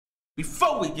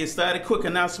Before we get started, quick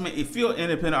announcement. If you're an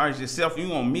independent artist yourself and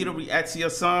you want me to react to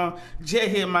your song, just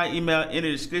hit my email in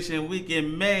the description. We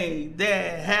can make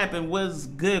that happen. What's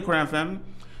good, Kerang family?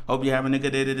 Hope you're having a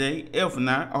good day today. If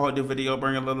not, I hope the video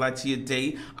bring a little light to your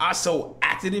day. Also,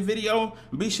 after the video,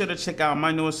 be sure to check out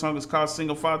my newest song. It's called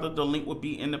Single Father. The link will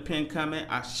be in the pinned comment.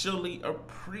 I surely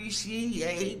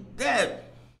appreciate that.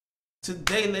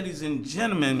 Today, ladies and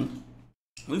gentlemen,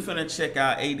 we finna check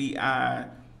out ADI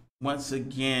once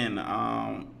again.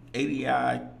 ADI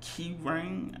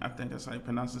Kerang, I think that's how you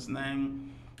pronounce his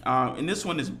name. And this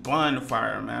one is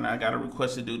Bonfire, man. I got a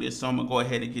request to do this, so I'm gonna go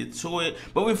ahead and get to it.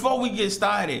 But before we get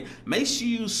started, make sure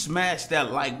you smash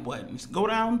that like button. Go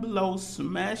down below,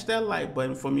 smash that like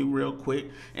button for me real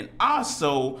quick. And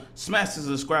also, smash the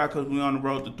subscribe, because we're on the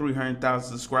road to 300,000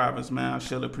 subscribers, man. I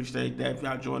surely appreciate that. If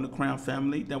y'all join the Kerang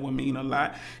family, that would mean a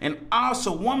lot. And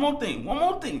also, one more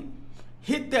thing.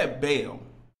 Hit that bell.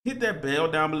 Hit that bell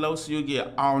down below so you'll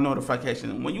get all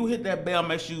notifications. When you hit that bell,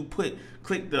 make sure you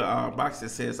click the box that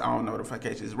says all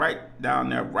notifications right down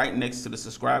there, right next to the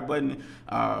subscribe button.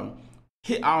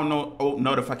 Hit all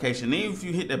notifications. Even if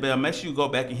you hit the bell, make sure you go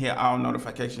back and hit all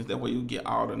notifications. That way you get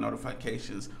all the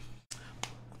notifications.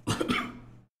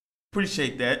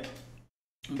 Appreciate that.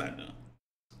 I'm about to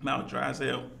mouth dry as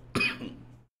hell.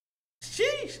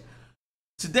 Sheesh.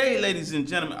 Today, ladies and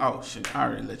gentlemen, oh shit, I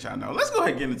already let y'all know. Let's go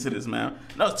ahead and get into this, man.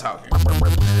 No talking.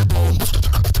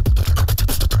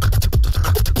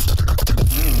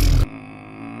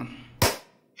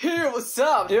 Hey, what's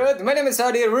up, dude? My name is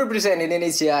Adi, represent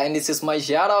Indonesia, and this is my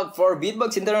shout out for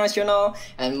Beatbox International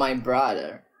and my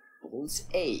brother, Pulse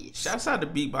 8. Shouts out to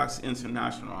Beatbox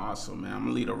International also, man. I'm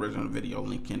gonna leave the original video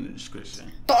link in the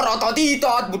description.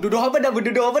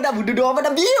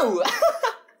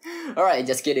 Alright,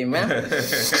 just kidding, man.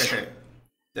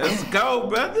 Let's go,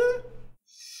 brother.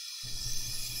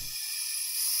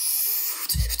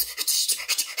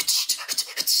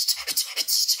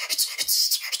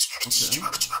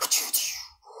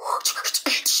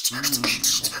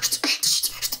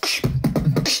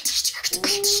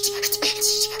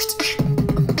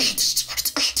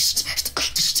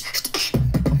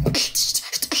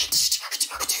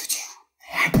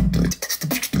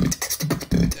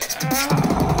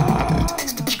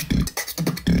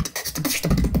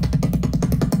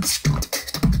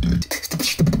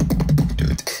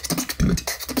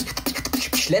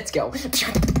 Let's go. Let's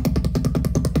go.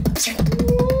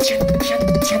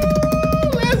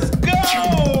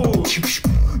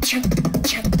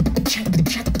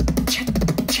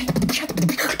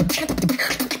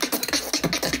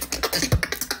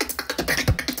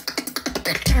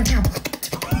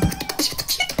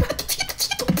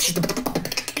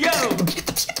 Yo.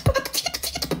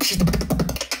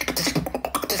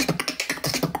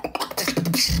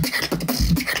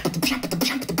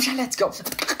 Let's go.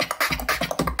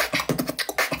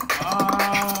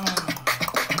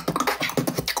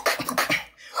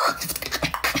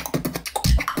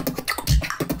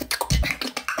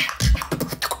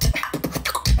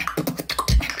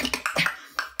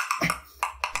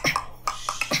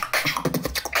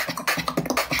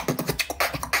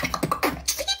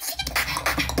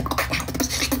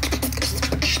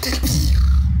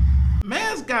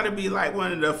 Man's gotta be like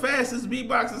one of the fastest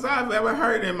beatboxers I've ever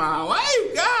heard in my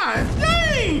life. God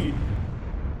dang!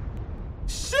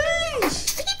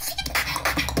 Sheesh!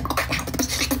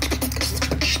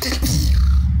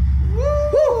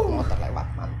 Woo!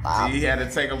 He had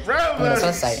to take a breath.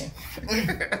 Selesai.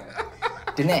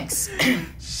 The next.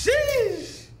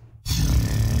 Sheesh!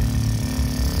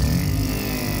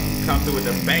 Come through with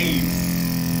the bass.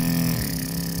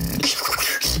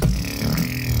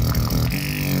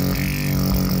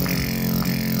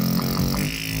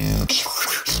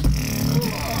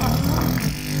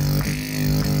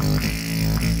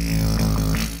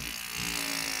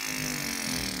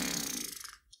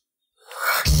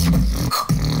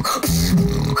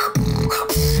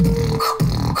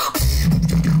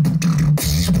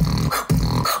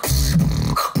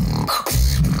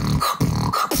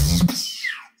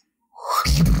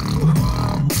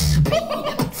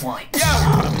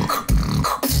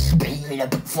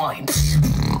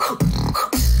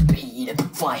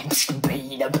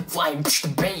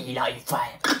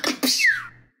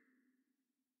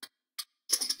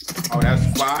 Oh,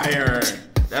 that's fire.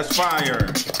 That's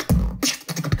fire.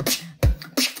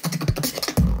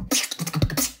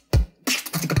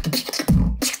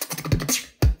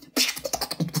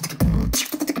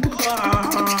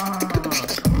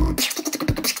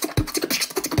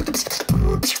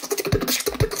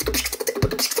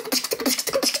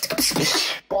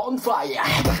 Bonfire.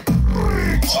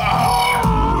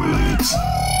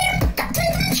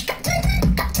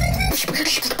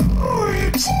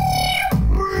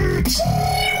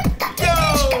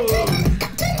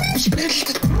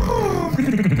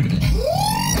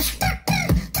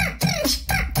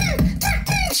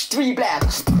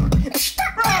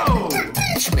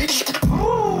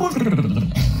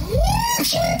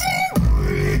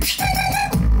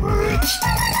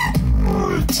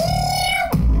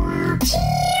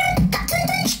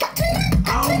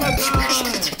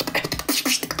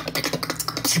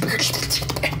 Motor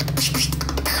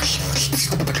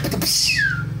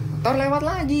lewat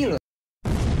lagi loh.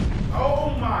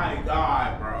 Oh my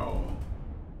god, bro.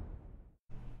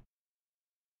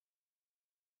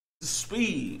 The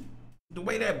speed, the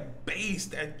way that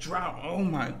bass, that drop, oh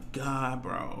my god,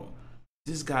 bro.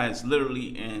 This guy is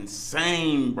literally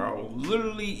insane, bro.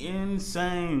 Literally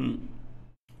insane.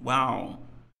 Wow.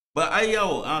 But hey,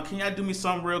 yo, can y'all do me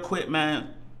something real quick,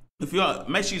 man? If y'all,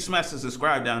 make sure you smash the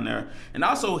subscribe down there, and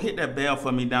also hit that bell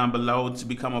for me down below to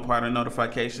become a part of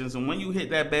notifications. And when you hit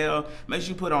that bell, make sure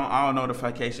you put on all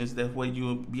notifications. That way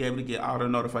you'll be able to get all the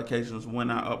notifications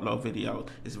when I upload videos.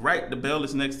 It's right, the bell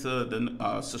is next to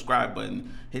the subscribe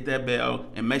button. Hit that bell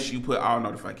and make sure you put all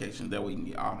notifications. That way you can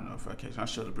get all the notifications. I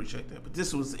should appreciate that. But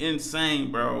this was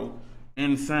insane, bro.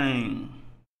 Insane.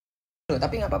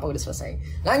 Tapi nggak apa-apa, udah selesai.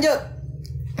 Lanjut.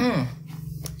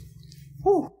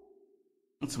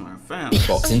 To my family.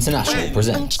 Beatbox International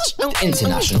presents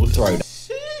International Throwdown.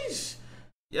 Sheesh.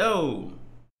 Yo.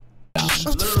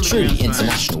 Truly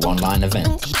international online event.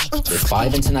 With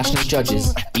 5 international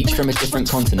judges, each from a different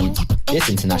continent, this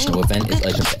international event is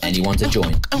open for anyone to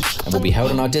join and will be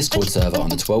held on our Discord server on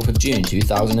the 12th of June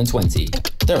 2020.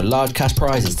 There are large cash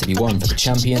prizes to be won for the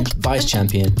champion, vice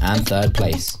champion and 3rd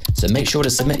place, so make sure to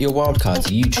submit your wildcard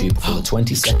to YouTube before the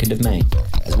 22nd of May,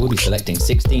 as we'll be selecting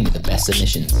 16 of the best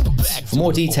submissions. For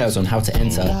more details on how to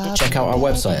enter, check out our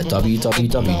website at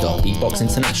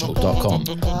www.beatboxinternational.com.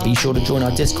 Be sure to join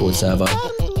our Discord server at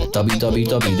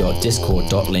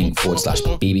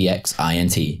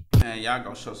www.discord.link/bbxint. Man, y'all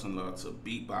go show some love to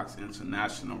Beatbox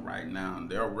International right now.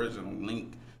 Their original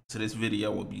link to this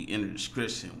video will be in the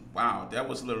description. Wow, that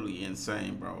was literally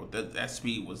insane, bro. That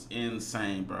speed was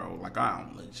insane, bro. Like,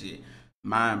 I'm legit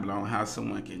mind blown how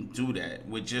someone can do that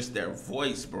with just their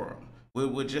voice, bro.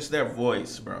 With just their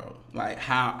voice, bro. Like,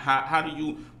 how do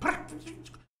you?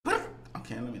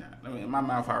 Okay, let me my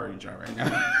mouth already dry right now.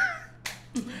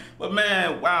 But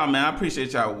man, wow, man, I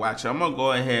appreciate y'all watching. I'm gonna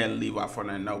go ahead and leave off on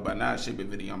that note, but now I should be a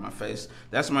video on my face.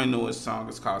 That's my newest song.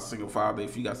 It's called Single Father.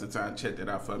 If you got some time, check that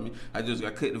out for me. I just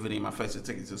got click the video in my face to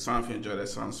take you to the song. If you enjoy that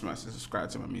song, smash and subscribe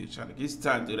to my music channel. Get some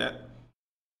time to do that.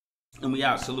 And we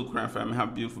out. Salute, Kerang family. Have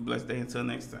a beautiful, blessed day. Until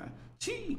next time. Cheese.